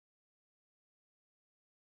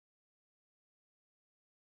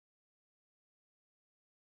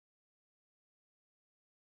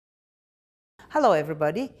Hello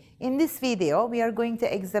everybody. In this video, we are going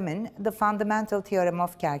to examine the fundamental theorem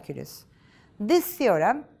of calculus. This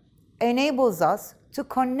theorem enables us to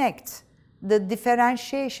connect the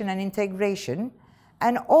differentiation and integration,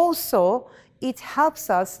 and also it helps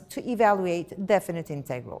us to evaluate definite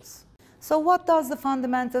integrals. So what does the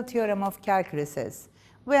fundamental theorem of calculus say?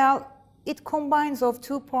 Well, it combines of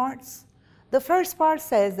two parts. The first part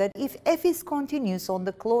says that if f is continuous on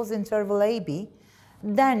the closed interval ab,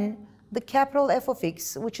 then the capital F of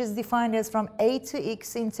x, which is defined as from a to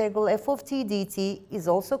x integral f of t dt, is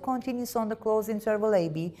also continuous on the closed interval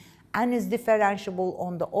ab and is differentiable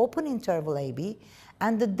on the open interval ab,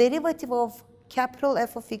 and the derivative of capital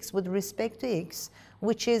F of x with respect to x,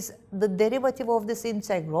 which is the derivative of this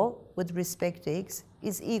integral with respect to x,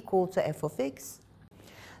 is equal to f of x.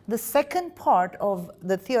 The second part of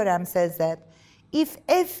the theorem says that if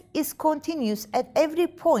f is continuous at every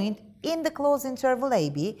point in the closed interval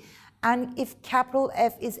ab, and if capital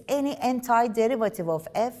F is any antiderivative of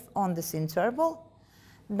f on this interval,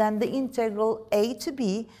 then the integral a to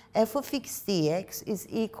b f of x dx is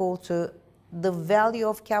equal to the value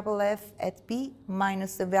of capital F at b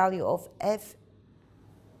minus the value of f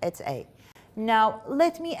at a. Now,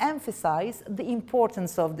 let me emphasize the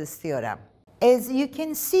importance of this theorem. As you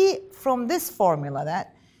can see from this formula,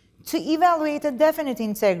 that to evaluate a definite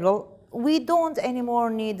integral, we don't anymore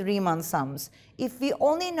need Riemann sums. If we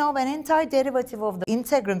only know an antiderivative of the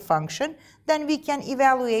integrand function, then we can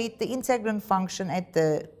evaluate the integrand function at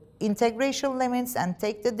the integration limits and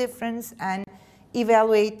take the difference and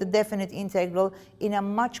evaluate the definite integral in a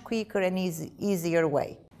much quicker and easier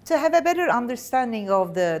way. To have a better understanding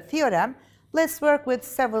of the theorem, let's work with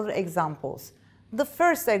several examples. The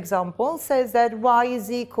first example says that y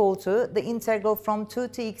is equal to the integral from 2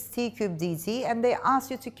 to x t cubed dt, and they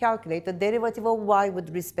ask you to calculate the derivative of y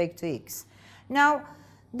with respect to x. Now,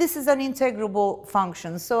 this is an integrable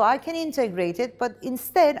function, so I can integrate it, but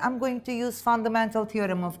instead I'm going to use fundamental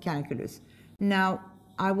theorem of calculus. Now,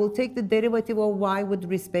 I will take the derivative of y with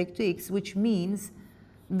respect to x, which means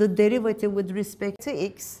the derivative with respect to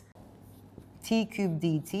x, t cubed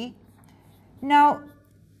dt. Now,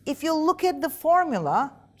 if you look at the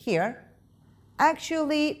formula here,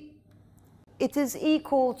 actually it is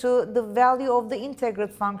equal to the value of the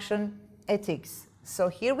integrand function at x. So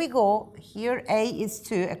here we go. Here a is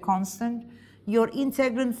 2, a constant. Your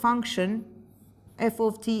integrand function f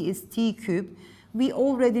of t is t cubed. We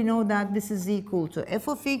already know that this is equal to f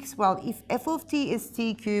of x. Well, if f of t is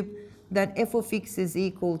t cubed, then f of x is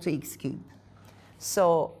equal to x cubed.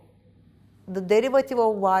 So the derivative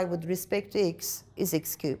of y with respect to x is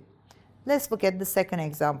x cubed. Let's look at the second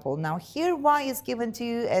example. Now here y is given to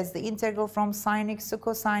you as the integral from sine x to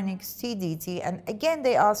cosine x t dt, and again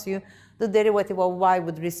they ask you the derivative of y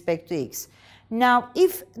with respect to x. Now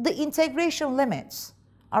if the integration limits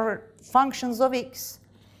are functions of x,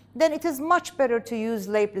 then it is much better to use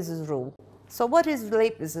Leibniz's rule. So what is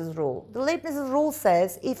Leibniz's rule? The Leibniz's rule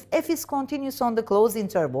says if f is continuous on the closed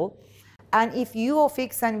interval, and if u of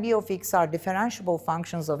x and v of x are differentiable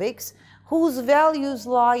functions of x, whose values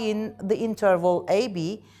lie in the interval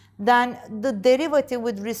ab, then the derivative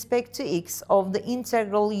with respect to x of the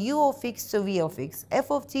integral u of x to v of x, f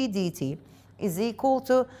of t dt, is equal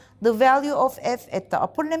to the value of f at the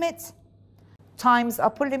upper limit times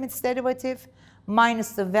upper limit's derivative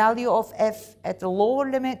minus the value of f at the lower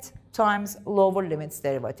limit times lower limit's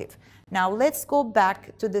derivative. Now let's go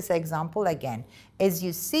back to this example again. As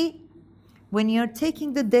you see, when you're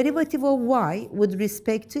taking the derivative of y with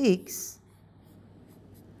respect to x,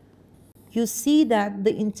 you see that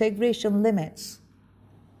the integration limits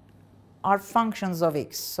are functions of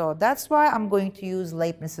x. So that's why I'm going to use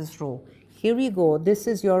Leibniz's rule. Here you go. This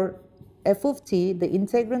is your f of t, the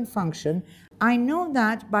integrand function. I know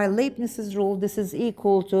that by Leibniz's rule, this is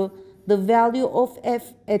equal to the value of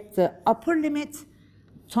f at the upper limit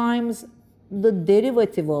times the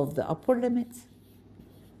derivative of the upper limit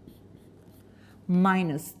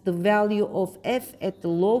minus the value of f at the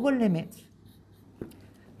lower limit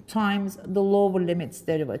times the lower limit's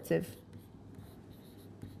derivative.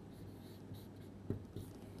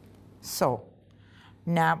 So,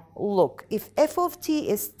 now look, if f of t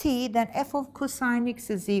is t, then f of cosine x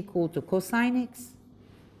is equal to cosine x.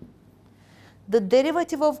 The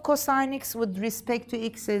derivative of cosine x with respect to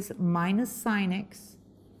x is minus sine x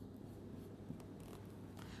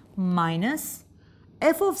minus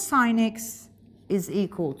f of sine x is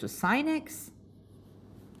equal to sine x.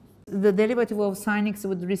 The derivative of sine x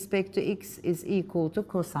with respect to x is equal to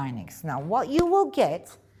cosine x. Now what you will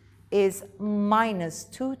get is minus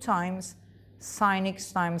 2 times sine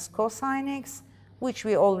x times cosine x, which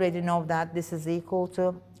we already know that this is equal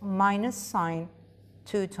to minus sine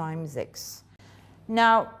 2 times x.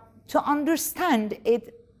 Now, to understand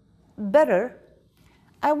it better,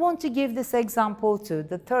 I want to give this example too,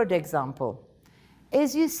 the third example.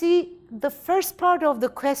 As you see, the first part of the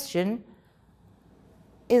question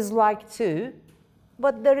is like 2,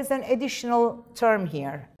 but there is an additional term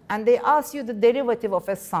here, and they ask you the derivative of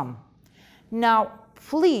a sum. Now,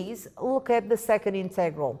 please look at the second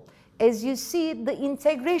integral. As you see, the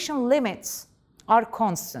integration limits are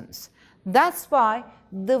constants. That's why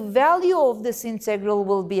the value of this integral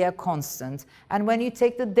will be a constant. And when you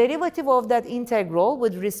take the derivative of that integral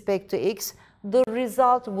with respect to x, the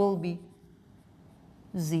result will be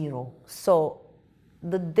 0. So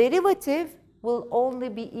the derivative will only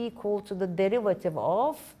be equal to the derivative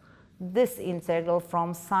of this integral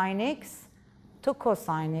from sine x to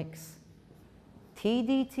cosine x. T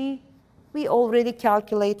dt, we already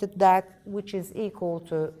calculated that, which is equal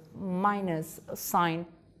to minus sine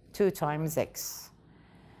 2 times x.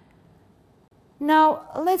 Now,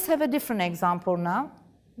 let's have a different example now.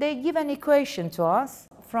 They give an equation to us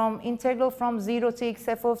from integral from 0 to x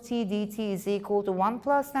f of t dt is equal to 1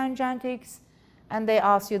 plus tangent x, and they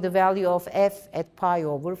ask you the value of f at pi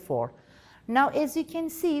over 4. Now, as you can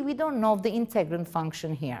see, we don't know the integrand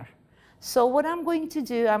function here. So what I'm going to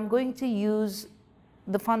do, I'm going to use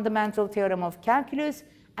the fundamental theorem of calculus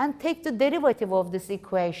and take the derivative of this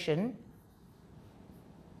equation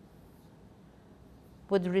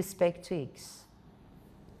with respect to x.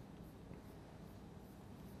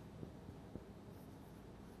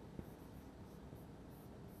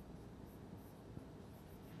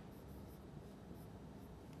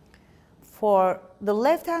 For the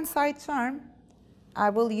left-hand side term, I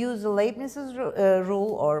will use the Leibniz's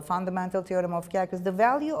rule or fundamental theorem of calculus. The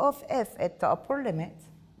value of f at the upper limit,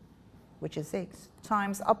 which is x,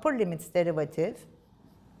 times upper limit's derivative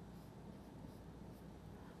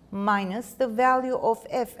minus the value of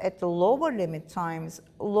f at the lower limit times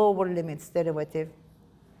lower limit's derivative,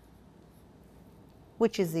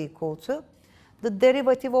 which is equal to the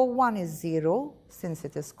derivative of 1 is 0, since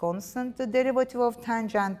it is constant. The derivative of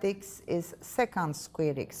tangent x is secant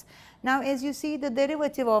square x. Now, as you see, the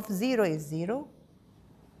derivative of 0 is 0,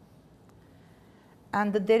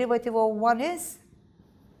 and the derivative of 1 is,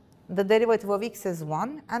 the derivative of x is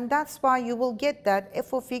 1, and that's why you will get that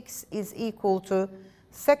f of x is equal to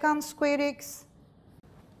secant square x.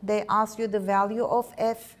 They ask you the value of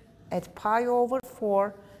f at pi over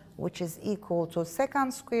 4, which is equal to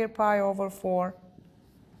secant square pi over 4,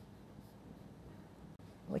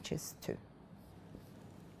 which is 2.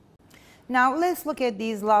 Now, let's look at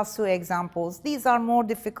these last two examples. These are more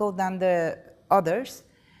difficult than the others.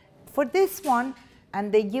 For this one,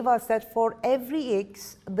 and they give us that for every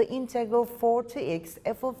x, the integral 4 to x,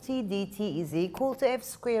 f of t dt is equal to f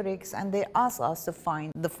square x, and they ask us to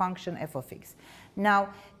find the function f of x.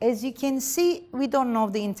 Now, as you can see, we don't know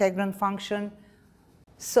the integrand function,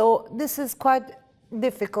 so this is quite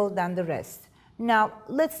difficult than the rest. Now,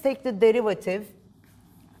 let's take the derivative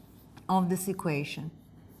of this equation.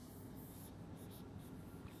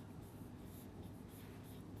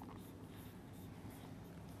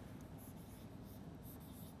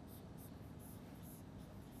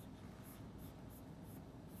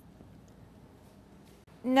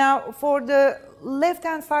 Now, for the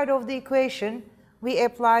left-hand side of the equation, we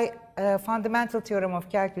apply a fundamental theorem of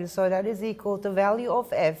calculus, so that is equal to value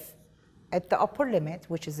of f at the upper limit,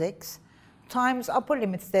 which is x, times upper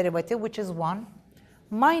limit's derivative, which is 1,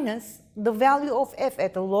 minus the value of f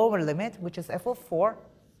at the lower limit, which is f of 4,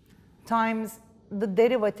 times the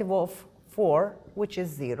derivative of 4, which is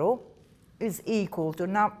 0, is equal to.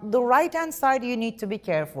 Now, the right-hand side, you need to be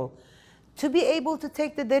careful. To be able to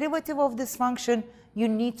take the derivative of this function, you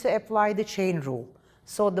need to apply the chain rule.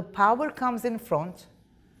 So the power comes in front,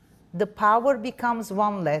 the power becomes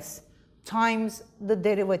 1 less, times the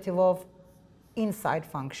derivative of inside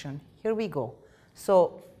function. Here we go.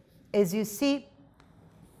 So as you see,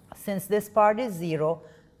 since this part is 0,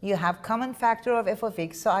 you have common factor of f of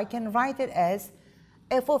x, so I can write it as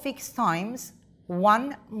f of x times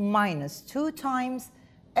 1 minus 2 times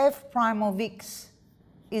f prime of x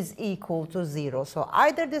is equal to 0. So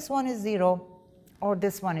either this one is 0 or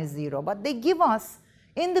this one is 0. But they give us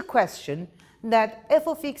in the question that f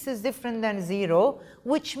of x is different than 0,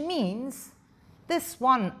 which means this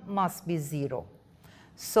one must be 0.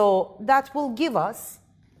 So that will give us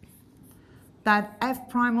that f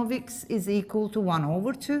prime of x is equal to 1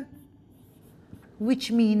 over 2,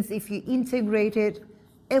 which means if you integrate it,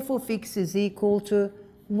 f of x is equal to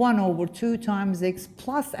 1 over 2 times x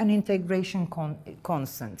plus an integration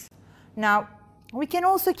constant. Now, we can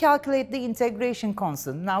also calculate the integration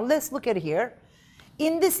constant. Now, let's look at here.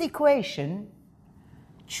 in this equation,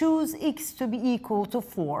 choose x to be equal to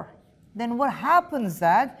 4. Then what happens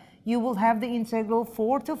that you will have the integral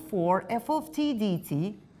 4 to 4 f of t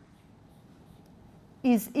dt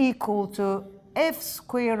is equal to f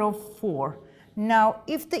square of 4. Now,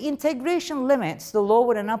 if the integration limits, the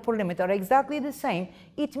lower and upper limit, are exactly the same,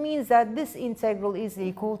 it means that this integral is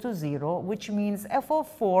equal to 0, which means f of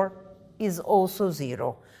 4 is also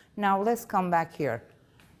 0. Now, let's come back here.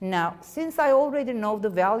 Now, since I already know the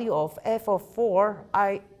value of f of 4,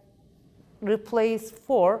 I replace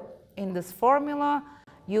 4 in this formula.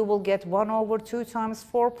 You will get 1 over 2 times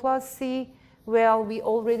 4 plus c. Well, we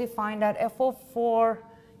already find that f of 4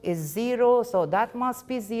 is 0, so that must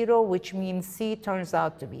be 0, which means c turns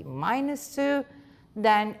out to be minus 2.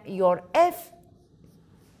 Then your f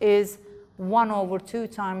is 1 over 2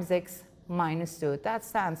 times x minus 2.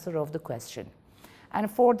 That's the answer of the question. And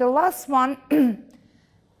for the last one,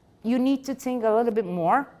 you need to think a little bit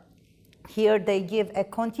more. Here they give a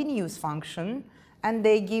continuous function, and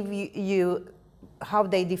they give you how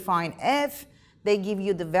they define f. They give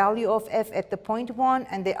you the value of f at the point 1,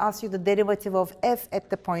 and they ask you the derivative of f at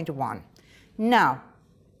the point 1. Now,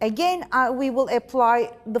 again, we will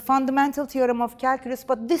apply the fundamental theorem of calculus,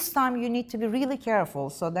 but this time you need to be really careful,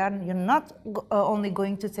 so that you're not only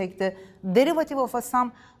going to take the derivative of a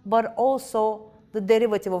sum, but also the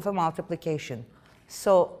derivative of a multiplication.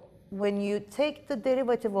 So when you take the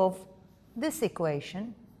derivative of this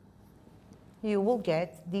equation, you will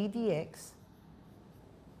get d dx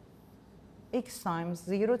x times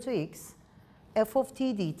 0 to x f of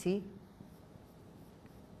t dt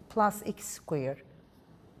plus x squared,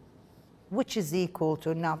 which is equal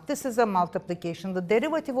to, now this is a multiplication, the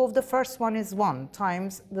derivative of the first one is 1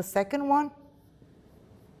 times the second one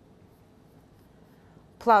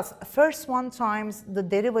plus first one times the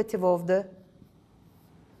derivative of the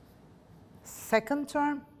second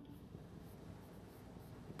term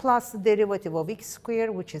plus the derivative of x squared,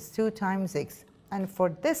 which is 2 times x. And for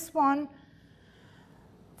this one,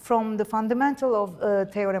 from the fundamental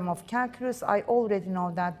of theorem of calculus, I already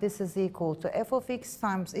know that this is equal to f of x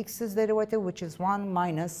times x's derivative, which is 1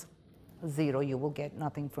 minus 0. You will get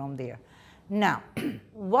nothing from there. Now,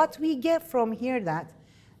 what we get from here, that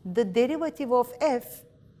the derivative of f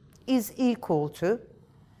is equal to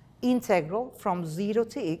integral from 0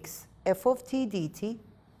 to x f of t dt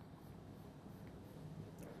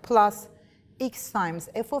plus x times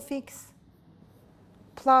f of x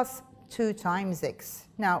plus 2 times x.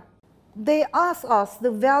 Now, they ask us the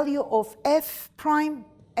value of f prime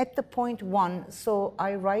at the point 1. So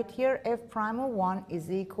I write here f prime of 1 is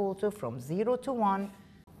equal to, from 0 to 1,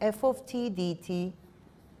 f of t dt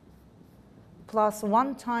plus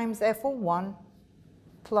 1 times f of 1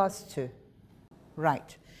 plus 2.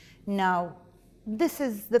 Right. Now, this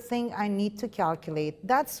is the thing I need to calculate.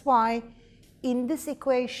 That's why in this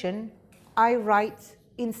equation, I write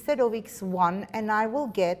instead of x1, and I will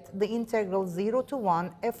get the integral 0 to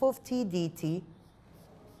 1 f of t dt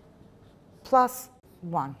plus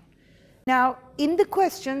 1. Now, in the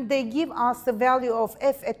question, they give us the value of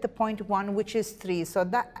f at the point 1, which is 3. So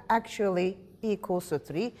that actually equals to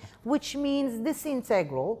 3, which means this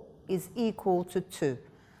integral is equal to 2.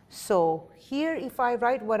 So here, if I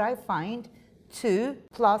write what I find, 2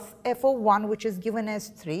 plus f of 1, which is given as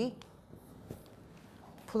 3,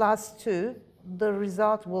 plus 2, the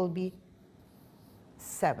result will be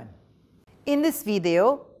 7. In this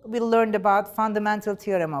video, we learned about fundamental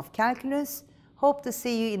theorem of calculus. Hope to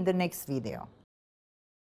see you in the next video.